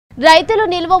రైతులు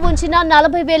నిల్వ ఉంచిన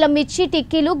 40,000 మిర్చి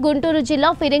టిక్కీలు గుంటూరు జిల్లా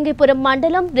ఫిరంగిపురం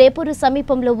మండలం రేపూరు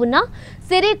సమీపంలో ఉన్న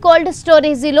సిరి కోల్డ్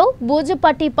స్టోరేజీలో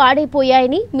బూజుపట్టి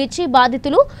పాడైపోయాయని మిర్చి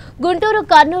బాధితులు గుంటూరు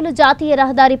కర్నూలు జాతీయ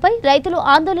రహదారిపై రైతులు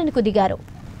ఆందోళనకు దిగారు।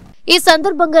 ఈ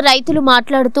సందర్భంగా రైతులు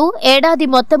మాట్లాడుతూ ఏడాది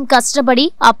మొత్తం కష్టపడి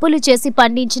అప్పులు చేసి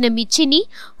పండించిన మిర్చిని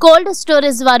కోల్డ్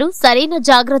స్టోరేజ్ వారు సరైన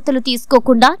జాగ్రత్తలు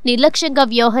తీసుకోకుండా నిర్లక్ష్యంగా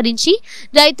వ్యవహరించి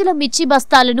రైతుల మిర్చి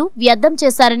బస్తాలను వ్యర్థం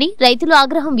చేశారని రైతులు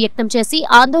ఆగ్రహం వ్యక్తం చేసి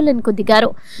ఆందోళనకు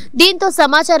దిగారు। దీంతో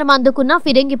సమాచారం అందుకున్న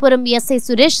ఫిరంగిపురం ఎస్ఐ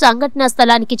సురేష్ సంఘటనా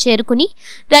స్థలానికి చేరుకుని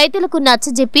రైతులకు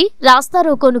నచ్చజెప్పి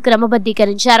రాస్తారోకోను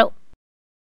క్రమబద్ధీకరించారు।